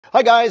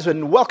Hi guys,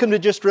 and welcome to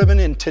Just Driven.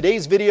 In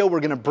today's video, we're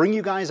going to bring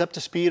you guys up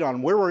to speed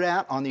on where we're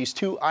at on these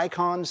two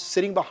icons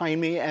sitting behind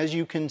me. As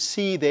you can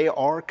see, they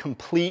are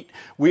complete.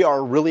 We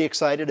are really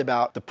excited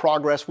about the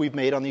progress we've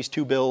made on these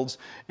two builds,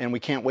 and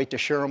we can't wait to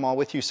share them all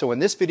with you. So in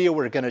this video,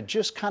 we're going to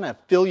just kind of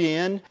fill you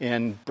in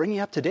and bring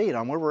you up to date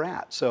on where we're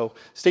at. So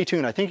stay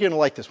tuned. I think you're going to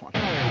like this one.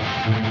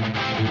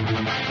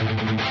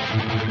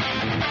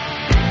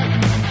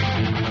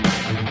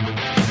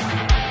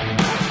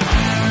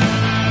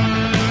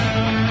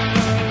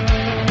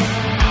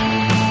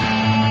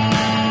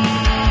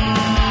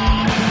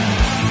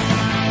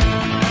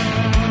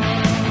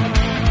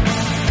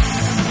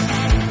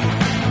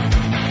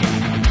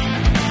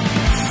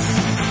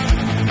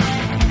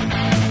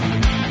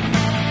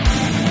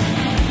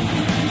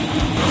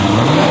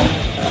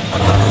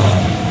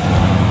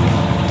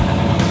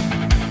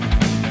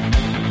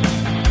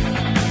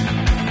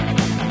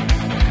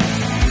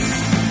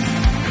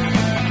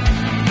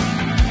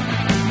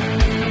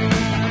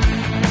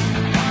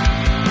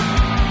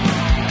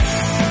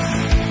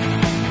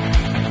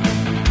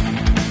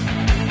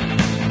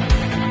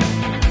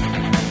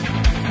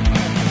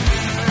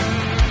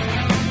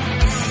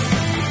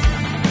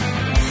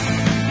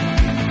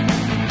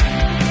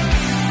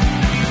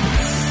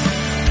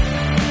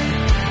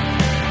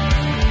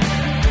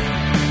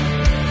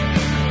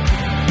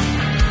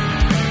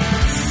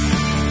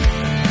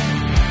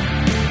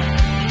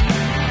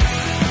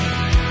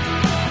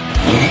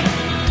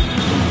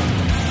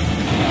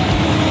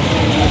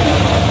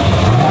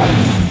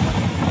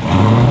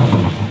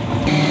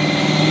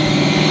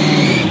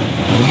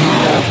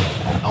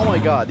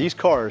 God, these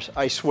cars,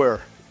 I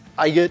swear,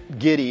 I get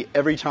giddy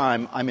every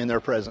time I'm in their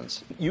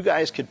presence. You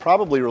guys could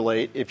probably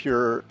relate if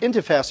you're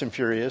into Fast and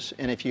Furious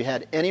and if you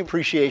had any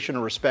appreciation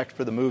or respect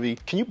for the movie.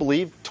 Can you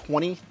believe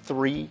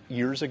 23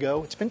 years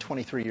ago? It's been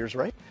 23 years,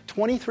 right?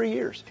 23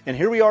 years. And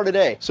here we are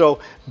today. So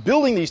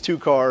building these two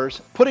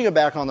cars, putting them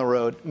back on the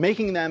road,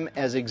 making them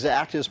as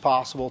exact as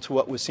possible to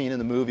what was seen in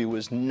the movie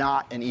was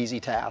not an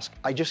easy task.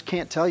 I just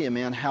can't tell you,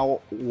 man,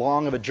 how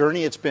long of a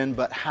journey it's been,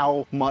 but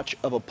how much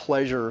of a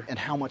pleasure and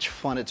how much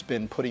fun it's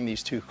been putting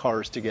these two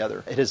cars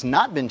together. It has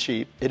not been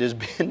cheap. It has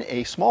been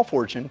a small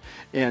fortune,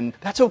 and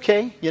that's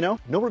okay, you know,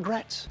 no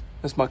regrets.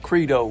 That's my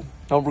credo.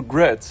 No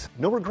regrets.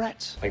 No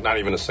regrets. Like not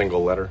even a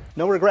single letter?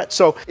 No regrets.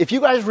 So if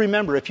you guys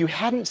remember, if you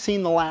hadn't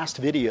seen the last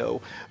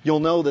video, you'll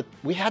know that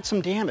we had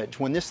some damage.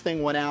 When this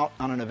thing went out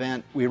on an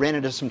event, we ran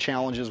into some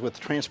challenges with the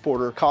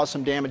transporter, caused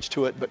some damage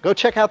to it. But go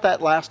check out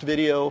that last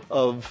video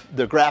of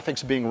the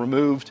graphics being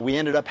removed. We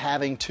ended up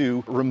having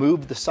to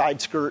remove the side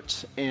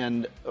skirts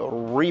and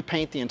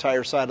repaint the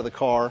entire side of the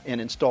car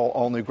and install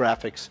all new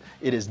graphics.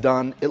 It is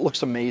done. It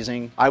looks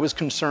amazing. I was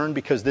concerned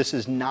because this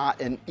is not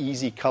an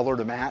easy color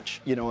to match.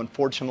 You know,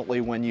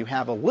 unfortunately, when you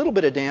have a little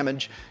bit of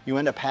damage, you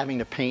end up having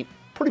to paint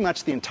pretty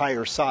much the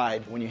entire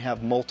side when you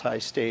have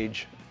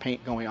multi-stage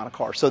paint going on a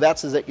car. So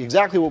that's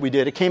exactly what we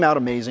did. It came out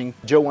amazing.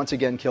 Joe once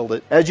again killed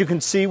it. As you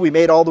can see, we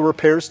made all the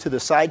repairs to the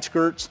side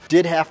skirts.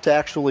 Did have to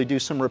actually do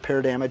some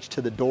repair damage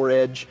to the door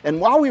edge. And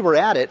while we were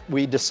at it,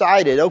 we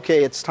decided,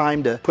 okay, it's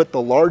time to put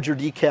the larger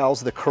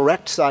decals, the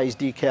correct size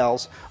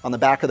decals on the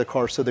back of the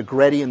car. So the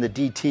Greddy and the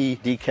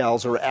DT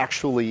decals are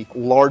actually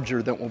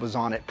larger than what was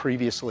on it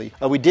previously.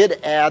 We did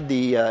add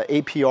the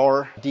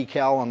APR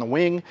decal on the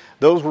wing.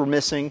 Those were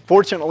missing.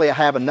 Fortunately, I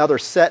have another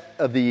set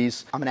of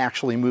these. I'm gonna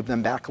actually move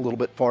them back a little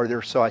bit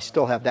farther, so I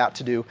still have that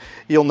to do.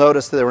 You'll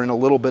notice that they're in a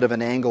little bit of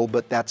an angle,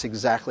 but that's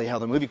exactly how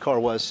the movie car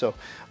was. So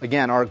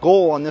again, our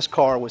goal on this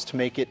car was to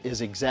make it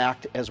as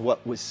exact as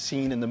what was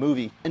seen in the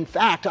movie. In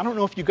fact, I don't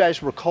know if you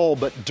guys recall,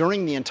 but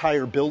during the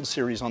entire build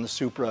series on the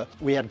Supra,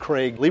 we had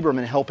Craig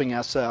Lieberman helping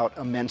us out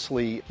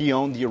immensely. He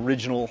owned the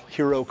original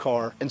Hero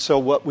car, and so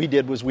what we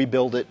did was we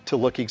built it to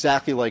look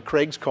exactly like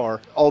Craig's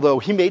car, although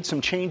he made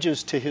some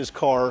changes to his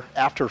car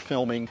after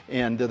filming,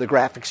 and the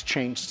graphics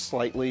changed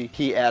slightly.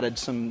 He added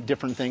some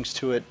different things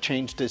to it,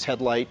 changed his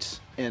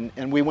headlights,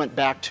 and we went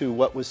back to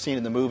what was seen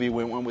in the movie.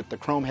 We went with the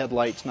chrome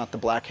headlights, not the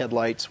black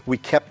headlights. We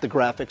kept the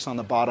graphics on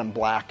the bottom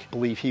black. I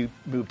believe he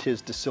moved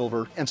his to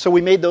silver. And so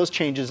we made those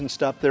changes and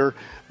stuff there.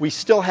 We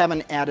still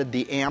haven't added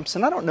the amps,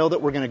 and I don't know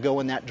that we're going to go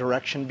in that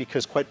direction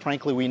because, quite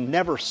frankly, we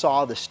never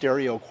saw the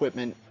stereo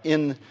equipment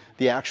in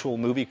the actual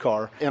movie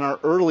car. In our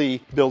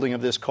early building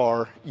of this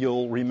car,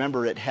 you'll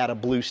remember it had a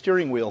blue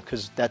steering wheel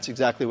because that's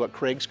exactly what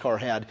Craig's car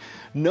had.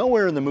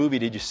 Nowhere in the movie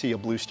did you see a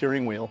blue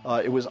steering wheel.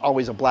 It was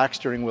always a black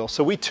steering wheel.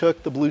 So we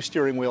took the blue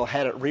steering wheel,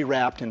 had it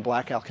rewrapped in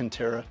black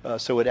Alcantara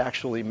so it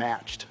actually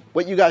matched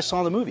what you guys saw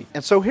in the movie.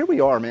 And so here we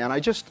are, man.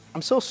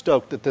 I'm so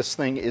stoked that this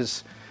thing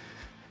is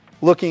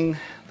looking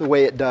the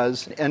way it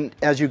does. And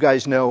as you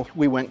guys know,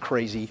 we went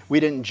crazy. We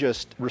didn't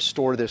just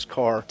restore this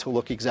car to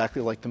look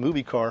exactly like the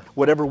movie car.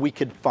 Whatever we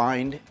could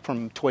find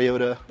from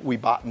Toyota, we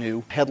bought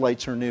new.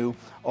 Headlights are new.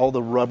 All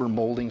the rubber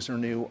moldings are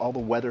new. All the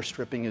weather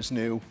stripping is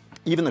new.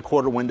 Even the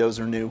quarter windows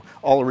are new,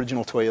 all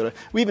original Toyota.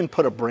 We even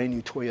put a brand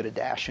new Toyota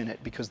dash in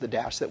it because the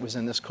dash that was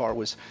in this car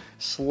was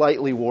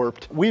slightly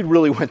warped. We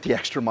really went the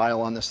extra mile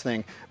on this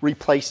thing,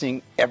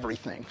 replacing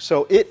everything.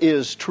 So it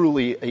is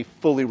truly a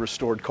fully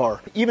restored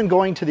car. Even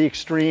going to the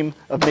extreme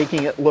of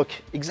making it look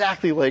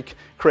exactly like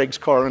Craig's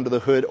car under the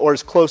hood, or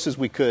as close as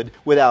we could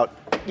without,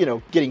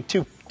 getting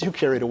too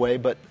carried away.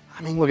 But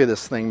I mean, look at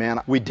this thing, man.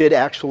 We did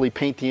actually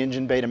paint the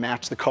engine bay to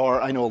match the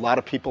car. I know a lot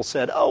of people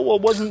said, oh, well,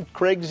 wasn't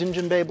Craig's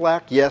engine bay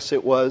black? Yes,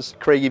 it was.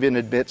 Craig even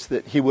admits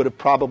that he would have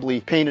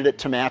probably painted it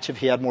to match if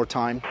he had more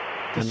time.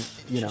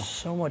 It's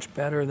so much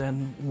better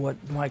than what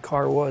my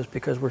car was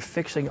because we're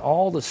fixing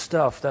all the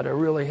stuff that I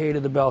really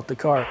hated about the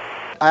car.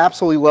 I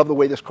absolutely love the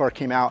way this car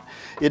came out.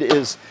 It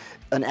is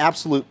an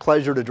absolute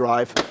pleasure to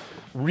drive.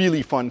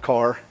 Really fun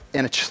car,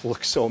 and it just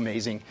looks so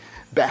amazing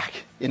back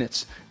in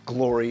its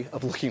glory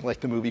of looking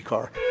like the movie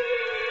car.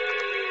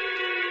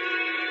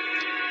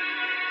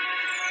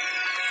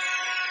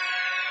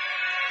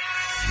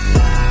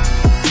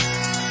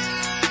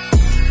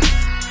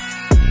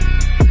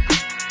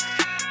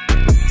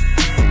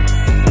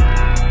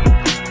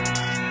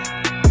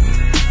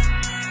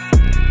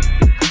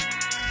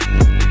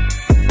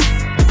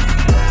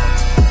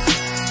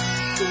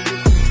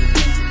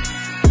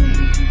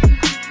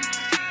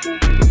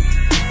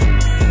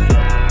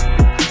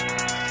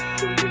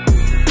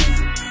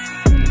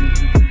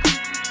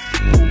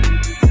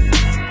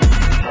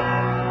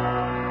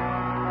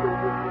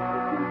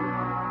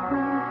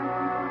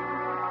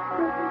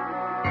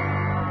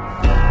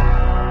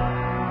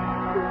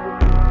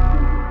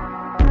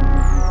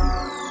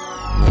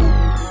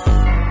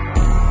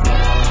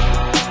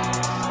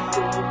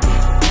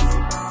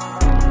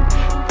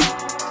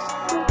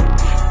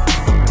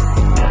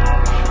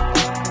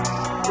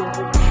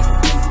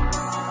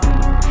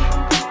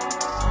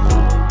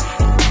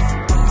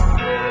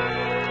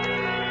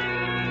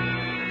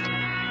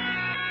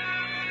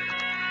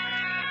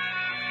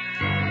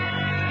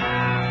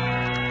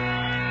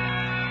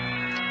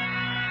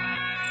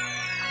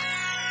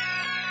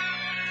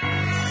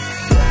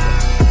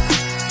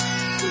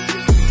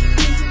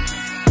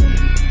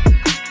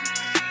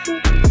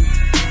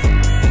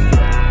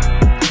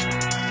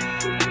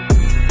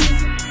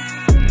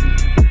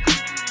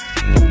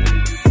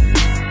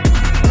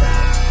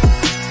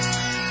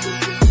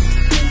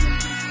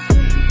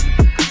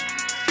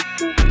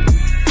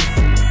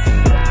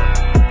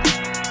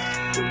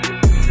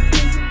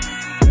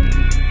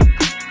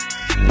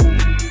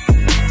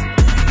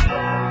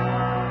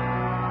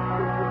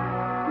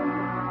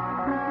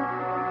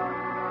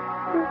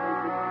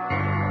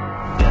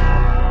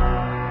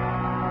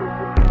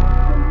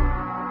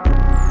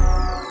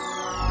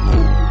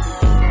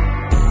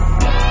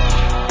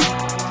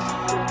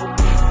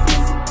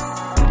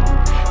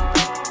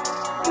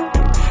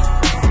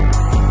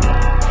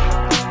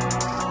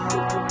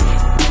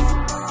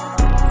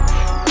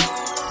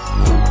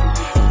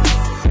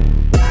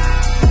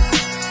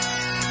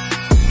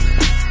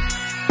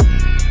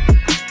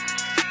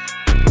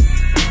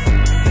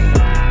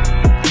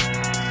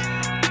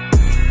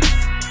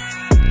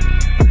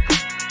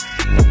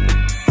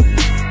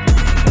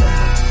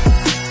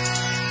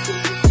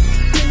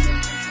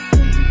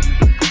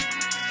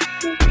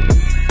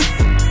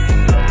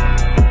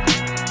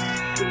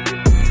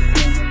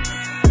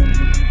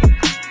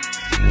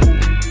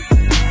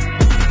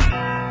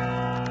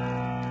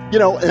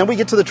 And then we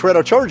get to the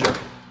Toretto Charger.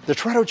 The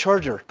Toretto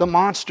Charger, the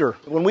monster.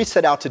 When we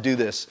set out to do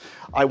this,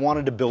 I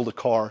wanted to build a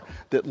car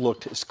that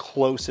looked as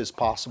close as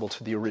possible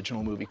to the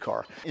original movie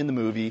car. In the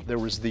movie, there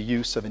was the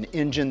use of an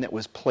engine that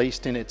was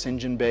placed in its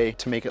engine bay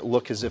to make it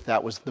look as if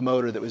that was the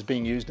motor that was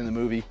being used in the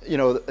movie.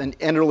 An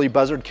Enderley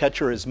buzzard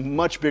catcher is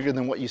much bigger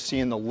than what you see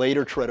in the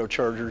later Toretto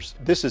Chargers.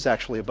 This is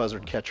actually a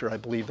buzzard catcher. I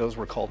believe those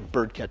were called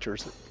bird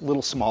catchers, a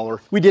little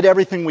smaller. We did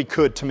everything we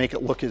could to make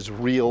it look as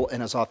real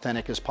and as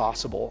authentic as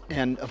possible.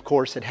 And of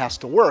course, it has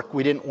to work.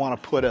 We didn't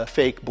want to put a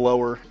fake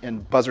blower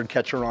and buzzard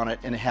catcher on it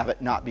and have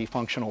it not be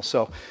functional.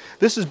 So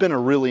this has been a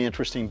really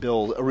interesting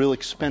build, a real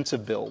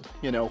expensive build.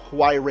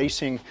 Hawaii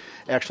Racing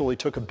actually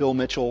took a Bill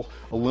Mitchell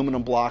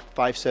aluminum block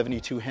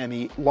 572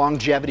 Hemi.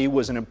 Longevity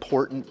was an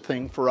important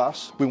thing for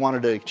us. We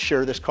wanted to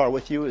share this car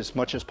with you as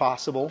much as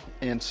possible,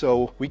 and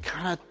so we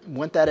kind of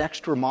went that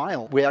extra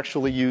mile. We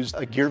actually used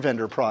a gear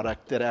vendor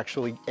product that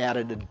actually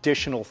added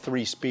additional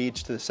 3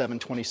 speeds to the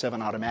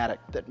 727 automatic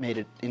that made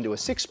it into a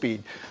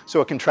 6-speed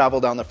so it can travel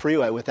down the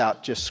freeway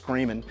without just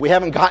screaming. We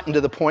haven't gotten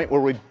to the point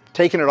where we've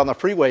taken it on the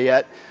freeway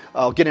yet.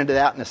 I'll get into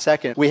that in a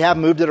second. We have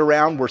moved it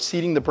around. We're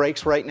seating the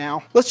brakes right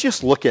now. Let's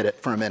just look at it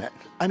for a minute.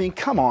 I mean,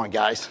 come on,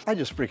 guys. I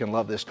just freaking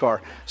love this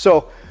car.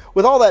 So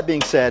with all that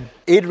being said,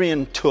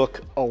 Adrian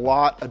took a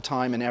lot of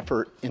time and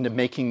effort into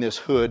making this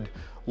hood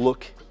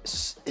look,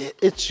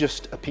 it's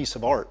just a piece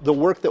of art. The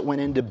work that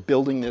went into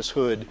building this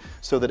hood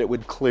so that it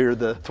would clear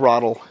the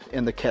throttle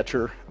and the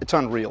catcher, it's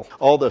unreal.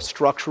 All the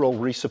structural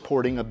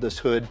resupporting of this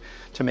hood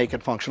to make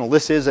it functional.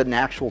 This is an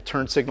actual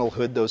turn signal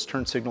hood. Those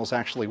turn signals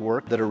actually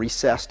work that are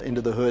recessed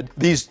into the hood.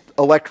 These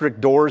electric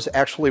doors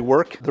actually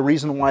work. The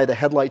reason why the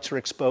headlights are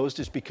exposed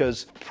is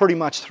because pretty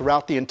much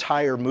throughout the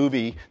entire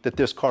movie that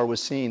this car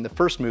was seen, the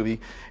first movie,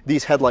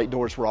 these headlight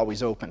doors were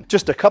always open.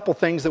 Just a couple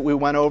things that we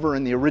went over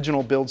in the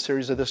original build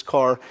series of this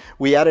car.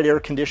 We added air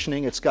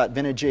conditioning. It's got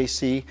vintage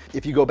AC.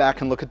 If you go back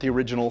and look at the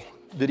original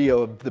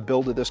video of the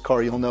build of this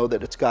car, you'll know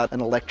that it's got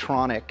an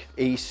electronic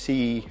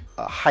AC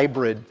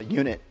hybrid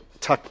unit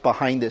tucked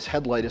behind this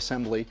headlight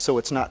assembly, so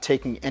it's not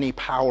taking any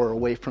power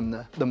away from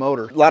the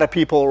motor. A lot of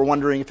people are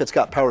wondering if it's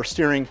got power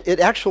steering. It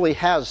actually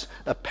has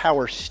a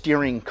power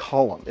steering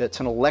column. It's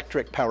an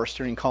electric power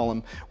steering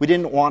column. We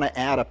didn't want to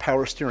add a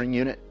power steering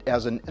unit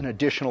as an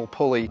additional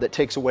pulley that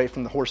takes away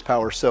from the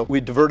horsepower, so we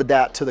diverted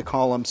that to the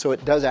column, so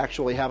it does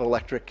actually have an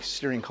electric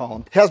steering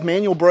column. It has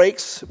manual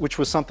brakes, which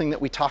was something that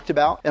we talked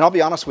about, and I'll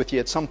be honest with you,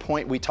 at some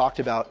point we talked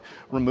about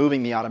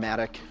removing the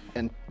automatic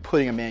and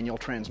putting a manual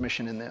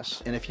transmission in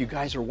this. And if you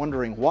guys are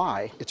wondering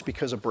why, it's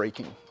because of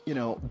braking. You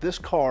know, this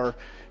car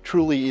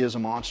truly is a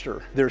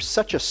monster. There's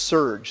such a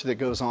surge that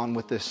goes on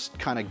with this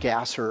kind of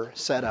gasser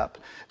setup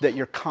that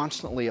you're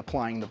constantly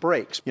applying the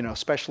brakes, you know,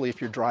 especially if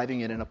you're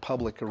driving it in a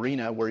public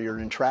arena where you're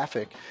in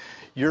traffic.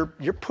 You're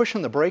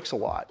pushing the brakes a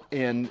lot,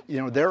 and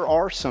you know there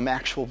are some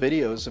actual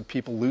videos of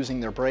people losing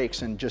their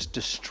brakes and just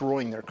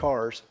destroying their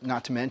cars,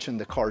 not to mention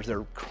the cars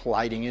they're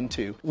colliding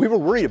into. We were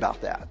worried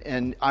about that,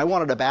 and I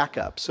wanted a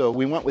backup, so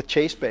we went with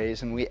Chase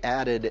Bays and we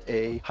added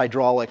a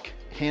hydraulic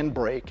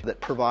handbrake that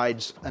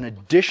provides an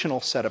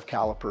additional set of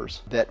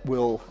calipers that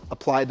will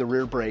apply the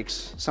rear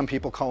brakes. Some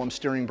people call them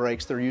steering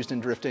brakes. They're used in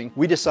drifting.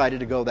 We decided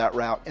to go that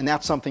route, and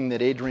that's something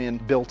that Adrian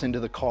built into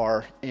the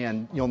car,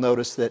 and you'll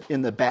notice that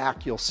in the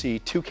back you'll see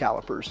 2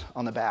 calipers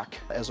on the back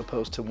as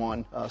opposed to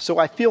 1. So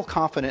I feel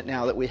confident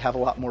now that we have a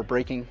lot more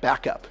braking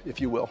backup,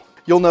 if you will.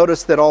 You'll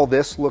notice that all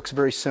this looks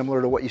very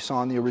similar to what you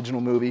saw in the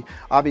original movie.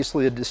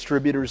 Obviously, the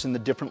distributor's in the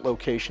different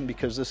location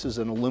because this is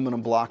an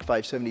aluminum block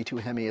 572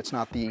 Hemi. It's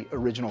not the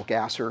original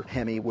gasser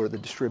Hemi where the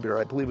distributor,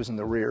 I believe, was in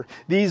the rear.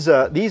 These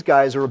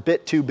guys are a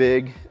bit too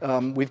big.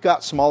 We've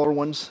got smaller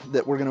ones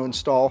that we're going to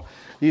install.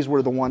 These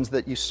were the ones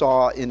that you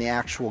saw in the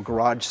actual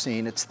garage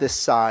scene. It's this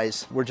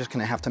size. We're just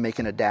going to have to make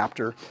an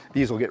adapter.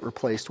 These will get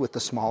replaced with the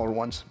smaller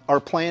ones. Our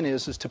plan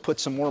is to put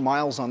some more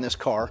miles on this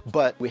car,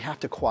 but we have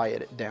to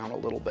quiet it down a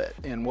little bit.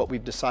 And what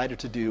we've decided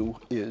to do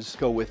is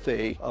go with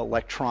a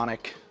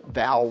electronic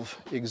valve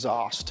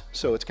exhaust.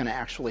 So it's going to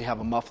actually have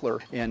a muffler,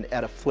 and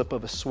at a flip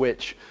of a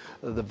switch,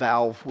 the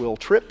valve will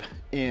trip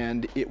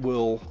and it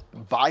will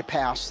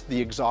bypass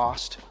the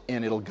exhaust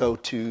and it'll go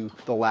to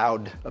the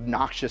loud,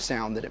 obnoxious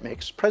sound that it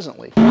makes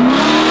presently.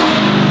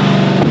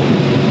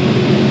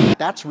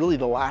 That's really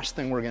the last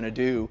thing we're going to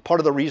do. Part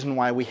of the reason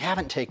why we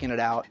haven't taken it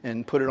out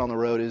and put it on the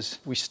road is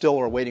we still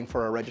are waiting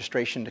for our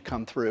registration to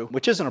come through,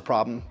 which isn't a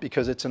problem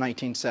because it's a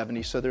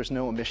 1970, so there's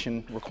no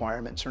emission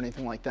requirements or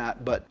anything like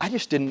that. But I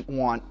just didn't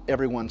want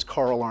everyone's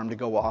car alarm to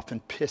go off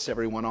and piss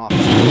everyone off.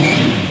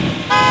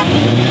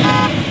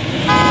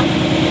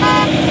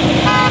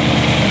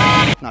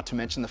 Not to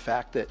mention the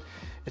fact that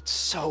it's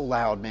so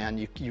loud, man,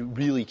 you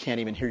really can't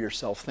even hear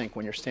yourself think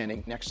when you're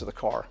standing next to the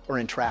car or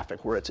in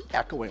traffic where it's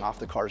echoing off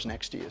the cars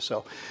next to you.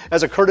 So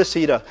as a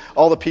courtesy to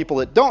all the people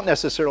that don't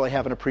necessarily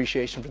have an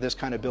appreciation for this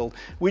kind of build,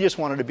 we just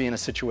wanted to be in a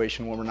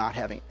situation where we're not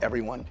having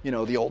everyone, you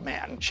know, the old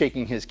man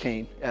shaking his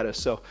cane at us.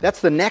 So that's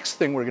the next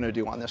thing we're going to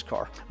do on this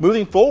car.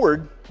 Moving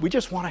forward, we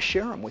just want to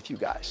share them with you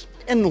guys.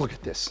 And look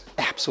at this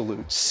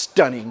absolute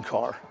stunning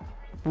car.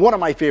 One of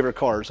my favorite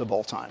cars of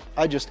all time.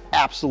 I just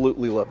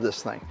absolutely love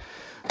this thing.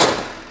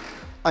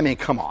 I mean,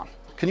 come on.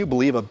 Can you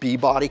believe a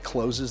B-body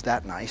closes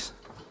that nice?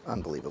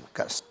 Unbelievable.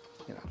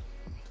 You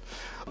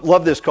know.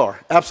 Love this car.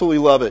 Absolutely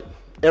love it.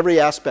 Every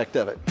aspect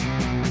of it.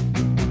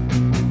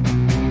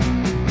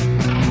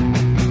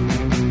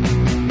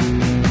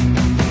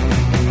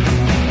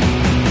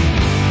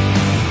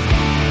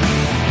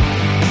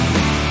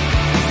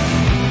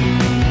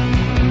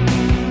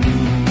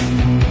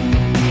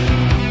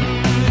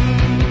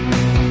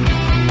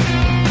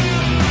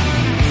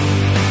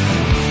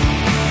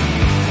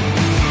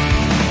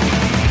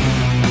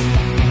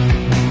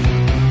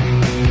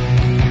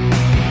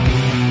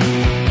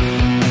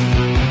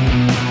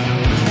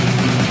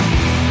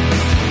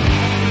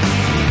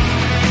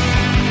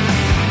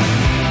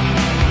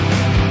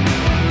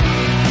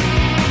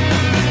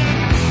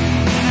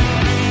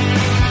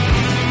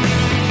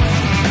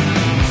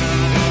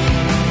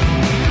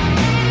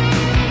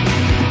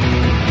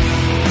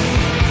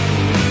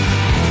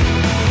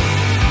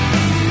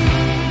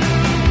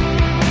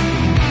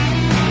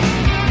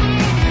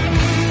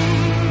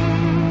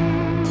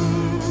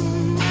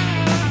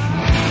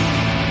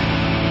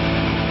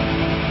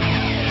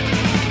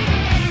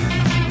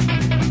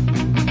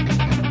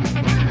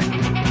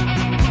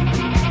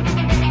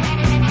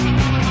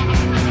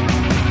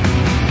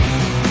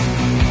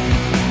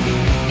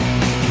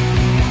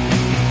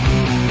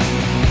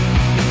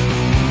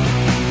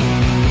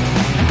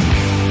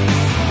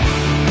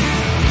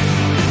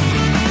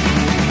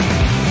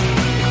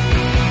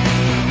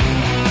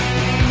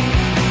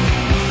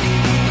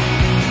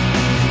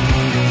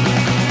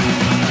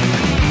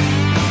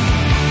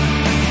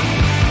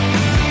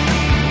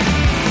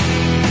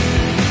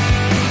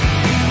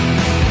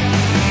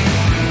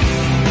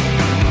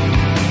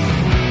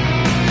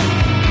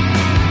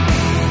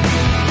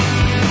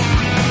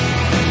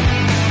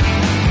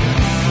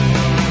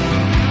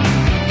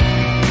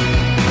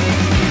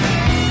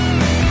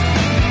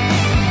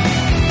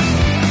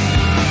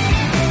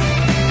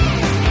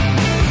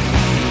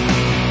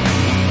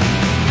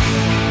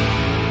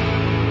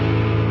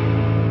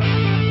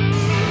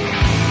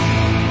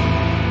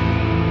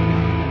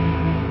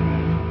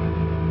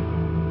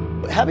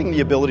 having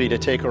the ability to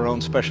take our own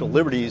special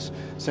liberties,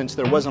 since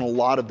there wasn't a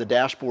lot of the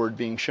dashboard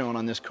being shown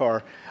on this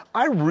car,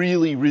 I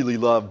really, really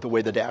loved the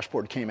way the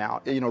dashboard came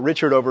out. You know,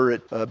 Richard over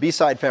at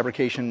B-Side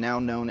Fabrication, now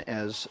known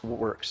as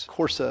Works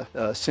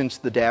Corsa, since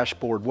the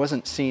dashboard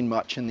wasn't seen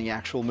much in the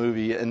actual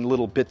movie and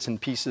little bits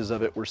and pieces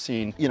of it were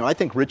seen, you know, I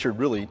think Richard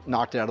really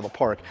knocked it out of the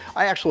park.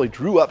 I actually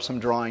drew up some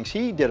drawings.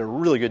 He did a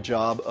really good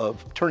job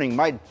of turning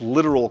my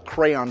literal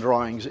crayon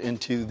drawings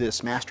into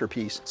this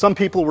masterpiece. Some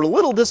people were a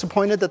little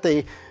disappointed that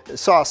they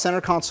saw a center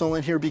console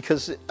in here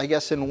because I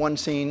guess in one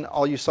scene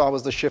all you saw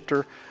was the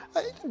shifter.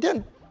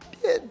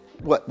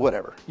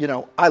 Whatever. You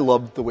know, I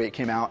love the way it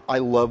came out. I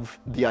love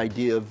the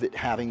idea of it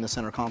having the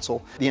center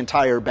console. The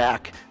entire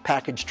back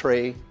package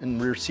tray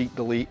and rear seat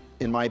delete,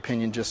 in my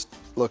opinion, just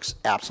looks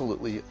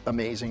absolutely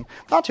amazing.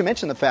 Not to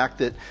mention the fact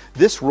that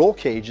this roll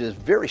cage is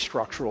very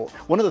structural.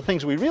 One of the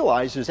things we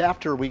realized is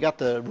after we got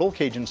the roll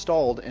cage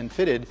installed and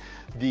fitted,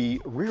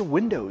 the rear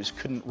windows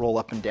couldn't roll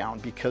up and down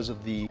because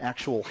of the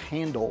actual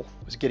handle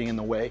was getting in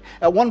the way.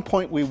 At one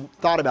point we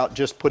thought about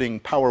just putting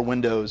power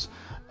windows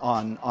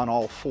on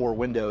all 4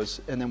 windows,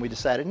 and then we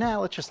decided, nah,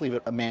 let's just leave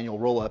it a manual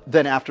roll-up.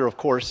 Then after, of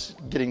course,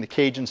 getting the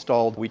cage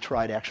installed, we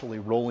tried actually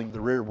rolling the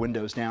rear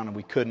windows down and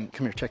we couldn't.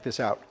 Come here, check this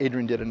out.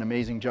 Adrian did an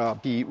amazing job.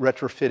 He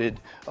retrofitted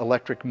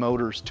electric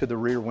motors to the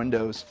rear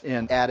windows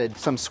and added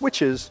some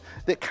switches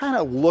that kind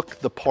of look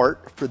the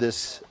part for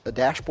this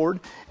dashboard,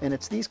 and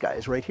it's these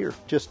guys right here.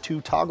 Just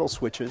 2 toggle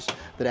switches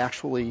that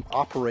actually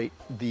operate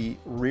the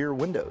rear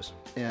windows.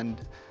 And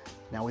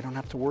now we don't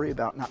have to worry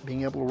about not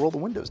being able to roll the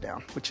windows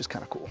down, which is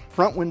kind of cool.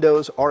 Front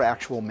windows are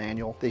actual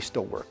manual. They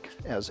still work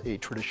as a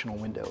traditional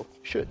window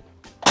should.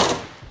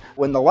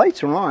 When the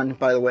lights are on,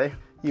 by the way,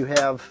 you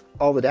have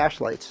all the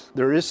dash lights.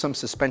 There is some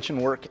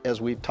suspension work,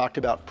 as we've talked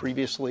about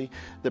previously,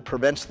 that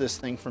prevents this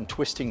thing from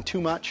twisting too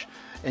much.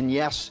 And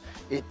yes,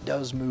 it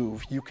does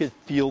move. You could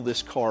feel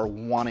this car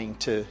wanting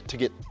to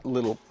get a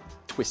little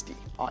twisty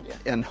on you.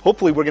 And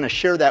hopefully we're going to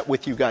share that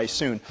with you guys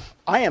soon.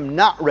 I am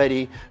not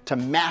ready to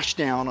mash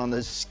down on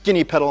the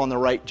skinny pedal on the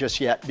right just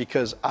yet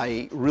because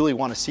I really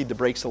want to seed the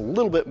brakes a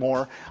little bit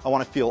more. I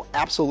want to feel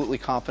absolutely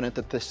confident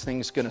that this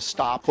thing's going to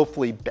stop,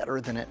 hopefully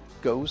better than it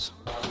goes.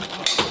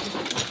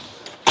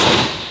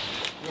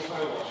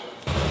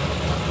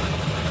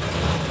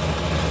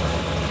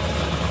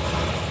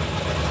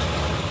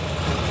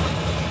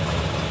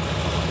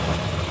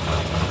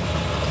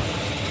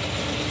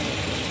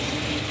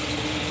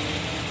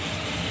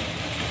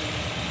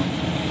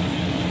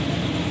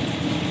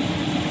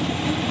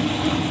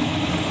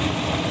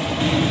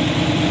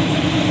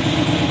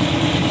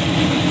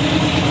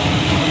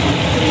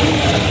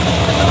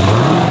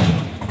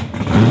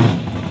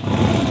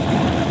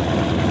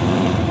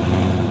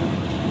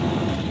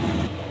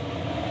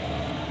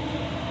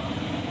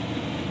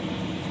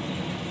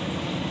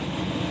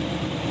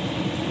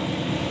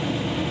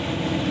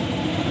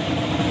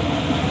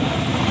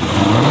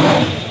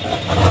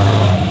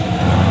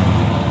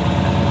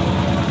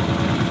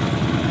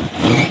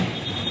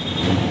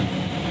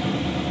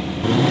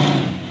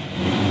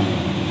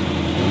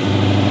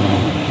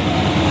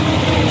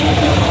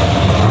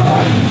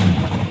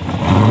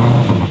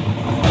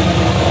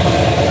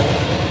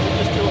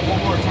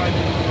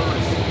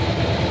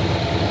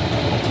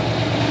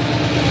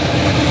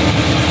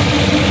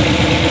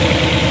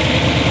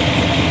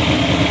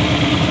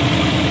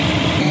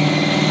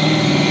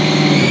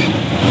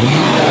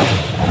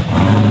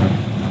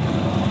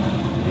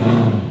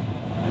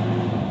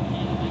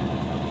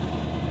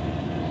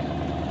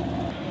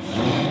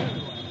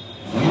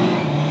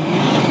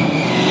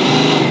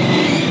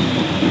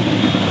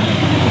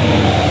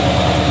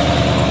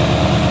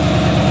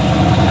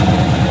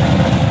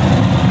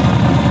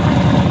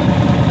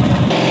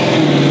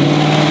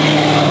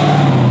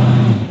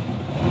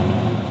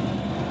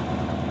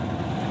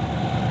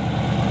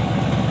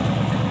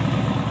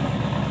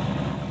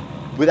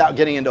 Without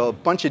getting into a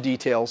bunch of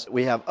details,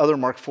 we have other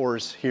Mark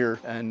IVs here,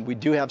 and we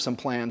do have some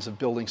plans of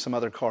building some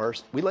other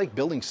cars. We like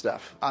building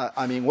stuff.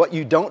 I mean, what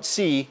you don't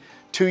see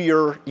to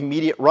your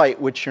immediate right,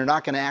 which you're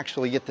not going to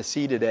actually get to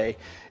see today,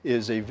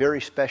 is a very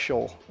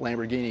special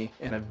Lamborghini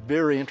and a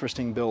very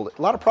interesting build.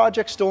 A lot of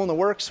projects still in the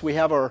works. We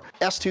have our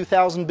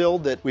S2000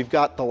 build that we've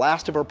got the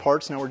last of our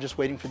parts. Now we're just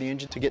waiting for the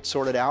engine to get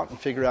sorted out and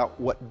figure out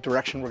what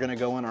direction we're going to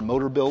go in our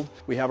motor build.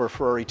 We have our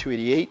Ferrari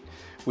 288.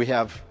 We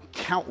have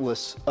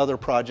countless other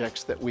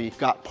projects that we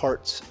got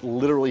parts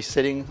literally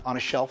sitting on a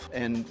shelf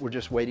and we're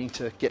just waiting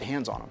to get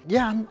hands on them.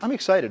 Yeah, I'm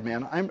excited,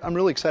 man. I'm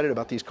really excited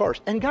about these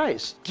cars. And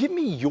guys, give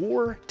me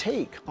your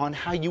take on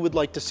how you would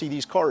like to see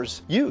these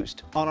cars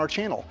used on our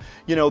channel.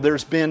 You know,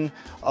 there's been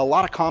a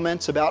lot of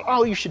comments about,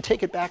 oh, you should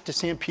take it back to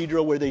San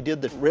Pedro where they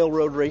did the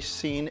railroad race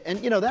scene.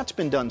 And you know, that's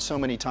been done so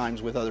many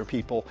times with other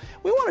people.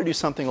 We want to do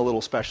something a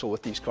little special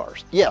with these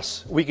cars.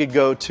 Yes, we could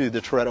go to the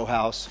Toretto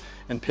house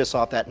and piss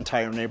off that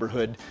entire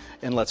neighborhood.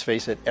 And let's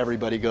face it,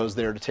 everybody goes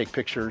there to take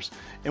pictures.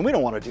 And we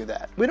don't want to do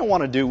that. We don't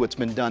want to do what's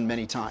been done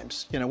many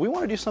times. You know, we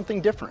want to do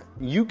something different.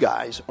 You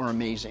guys are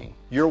amazing.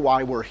 You're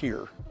why we're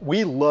here.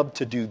 We love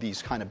to do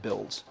these kind of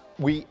builds.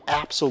 We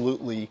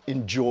absolutely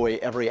enjoy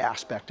every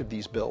aspect of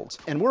these builds.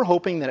 And we're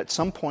hoping that at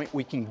some point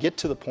we can get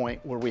to the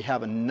point where we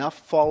have enough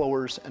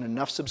followers and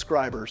enough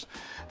subscribers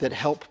that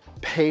help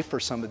pay for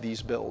some of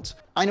these builds.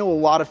 I know a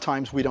lot of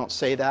times we don't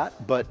say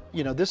that, but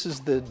you know, this is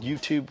the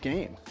YouTube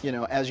game. You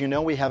know, as you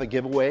know, we have a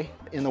giveaway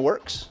in the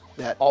works,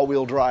 that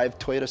all-wheel drive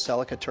Toyota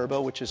Celica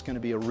Turbo, which is going to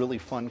be a really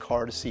fun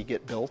car to see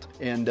get built.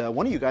 And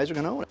one of you guys are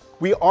going to own it.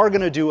 We are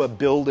going to do a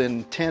build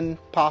in 10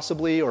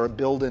 possibly, or a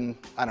build in,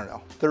 I don't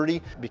know,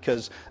 30,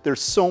 because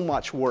there's so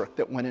much work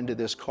that went into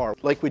this car.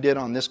 Like we did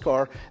on this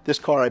car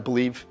I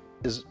believe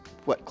is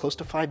what, close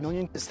to 5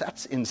 million?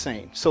 That's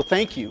insane. So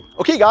thank you.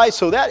 Okay guys,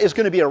 so that is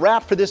going to be a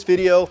wrap for this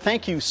video.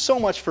 Thank you so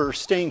much for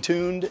staying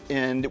tuned,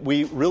 and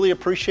we really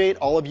appreciate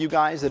all of you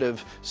guys that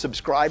have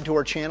subscribed to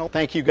our channel.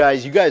 Thank you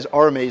guys. You guys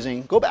are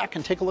amazing. Go back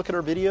and take a look at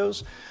our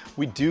videos.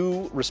 We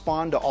do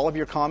respond to all of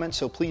your comments,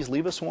 so please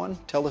leave us one.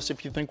 Tell us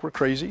if you think we're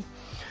crazy.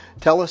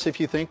 Tell us if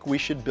you think we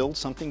should build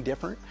something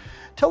different.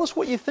 Tell us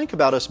what you think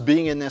about us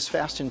being in this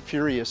Fast and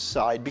Furious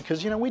side,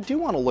 because, you know, we do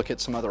want to look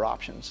at some other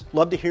options.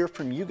 Love to hear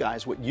from you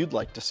guys what you'd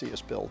like to see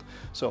us build.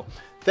 So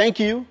thank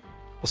you.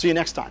 We'll see you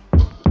next time.